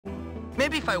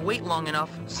Maybe if I wait long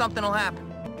enough, something will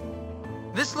happen.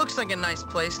 This looks like a nice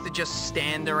place to just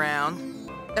stand around.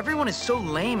 Everyone is so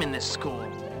lame in this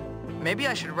school. Maybe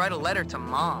I should write a letter to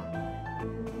Mom.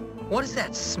 What is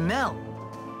that smell?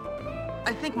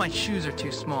 I think my shoes are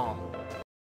too small.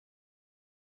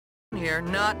 Here,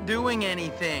 not doing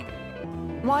anything.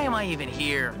 Why am I even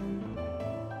here?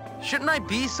 Shouldn't I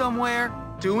be somewhere,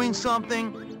 doing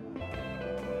something?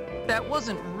 That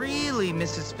wasn't really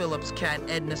Mrs. Phillips' cat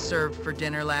Edna served for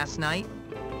dinner last night,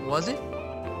 was it?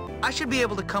 I should be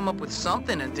able to come up with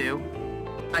something to do.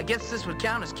 I guess this would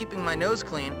count as keeping my nose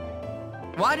clean.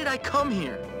 Why did I come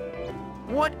here?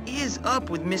 What is up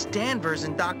with Miss Danvers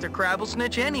and Dr.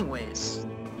 Crabblesnitch anyways?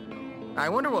 I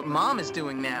wonder what Mom is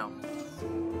doing now.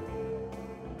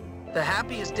 The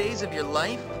happiest days of your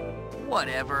life?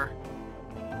 Whatever.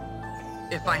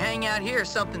 If I hang out here,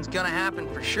 something's gonna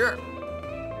happen for sure.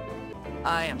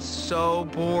 I am so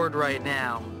bored right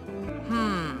now.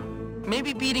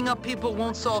 Maybe beating up people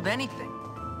won't solve anything.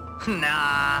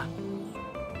 Nah.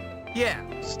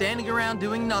 Yeah, standing around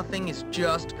doing nothing is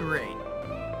just great.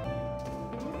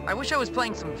 I wish I was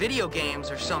playing some video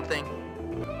games or something.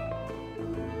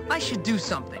 I should do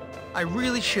something. I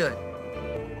really should.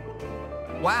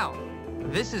 Wow,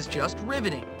 this is just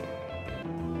riveting.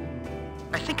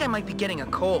 I think I might be getting a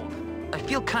cold. I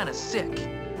feel kind of sick.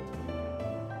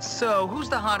 So, who's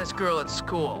the hottest girl at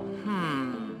school?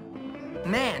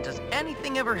 Man, does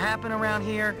anything ever happen around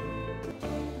here?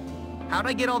 How'd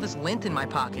I get all this lint in my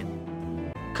pocket?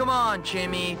 Come on,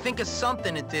 Jimmy, think of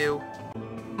something to do.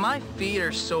 My feet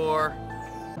are sore.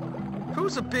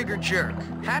 Who's a bigger jerk,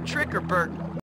 Patrick or Burton?